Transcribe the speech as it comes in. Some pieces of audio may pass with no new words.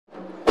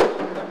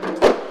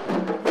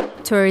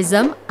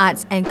Tourism,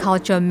 Arts and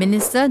Culture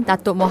Minister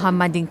Datuk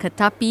Mohamaddin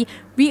Ketapi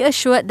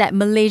reassured that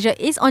Malaysia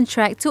is on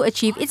track to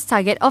achieve its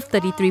target of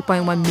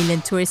 33.1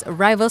 million tourist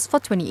arrivals for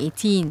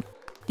 2018.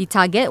 The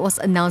target was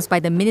announced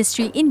by the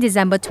ministry in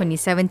December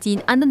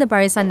 2017 under the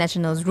Barisan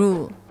Nasional's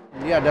rule.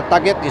 Yeah, the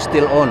target is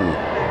still on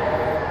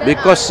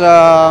because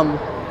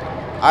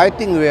I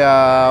think we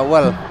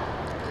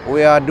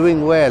are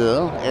doing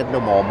well at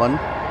the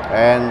moment,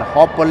 and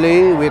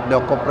hopefully with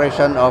the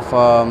cooperation of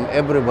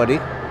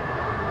everybody,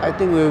 I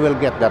think we will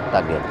get that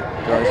target.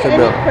 So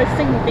any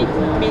pressing big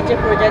major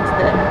projects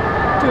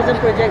tourism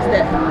projects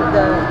that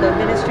the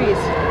ministry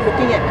is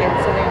looking at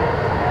cancelling?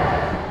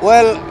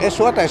 Well, as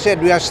what I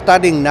said, we are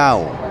studying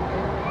now.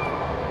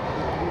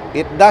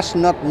 It does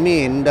not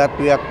mean that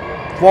we have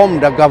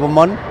formed the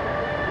government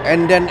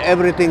and then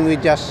everything we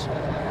just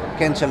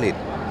cancel it.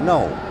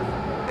 No.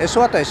 As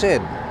what I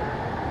said,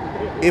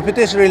 if it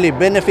is really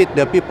benefit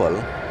the people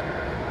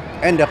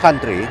and the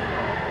country,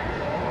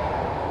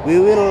 we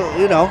will,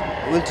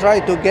 we'll try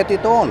to get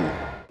it on.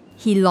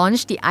 He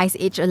launched the Ice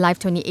Age Alive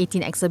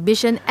 2018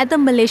 exhibition at the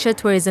Malaysia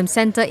Tourism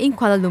Centre in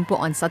Kuala Lumpur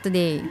on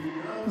Saturday.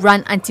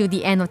 Run until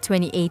the end of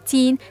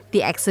 2018,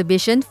 the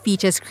exhibition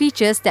features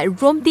creatures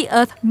that roamed the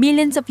earth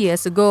millions of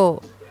years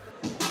ago.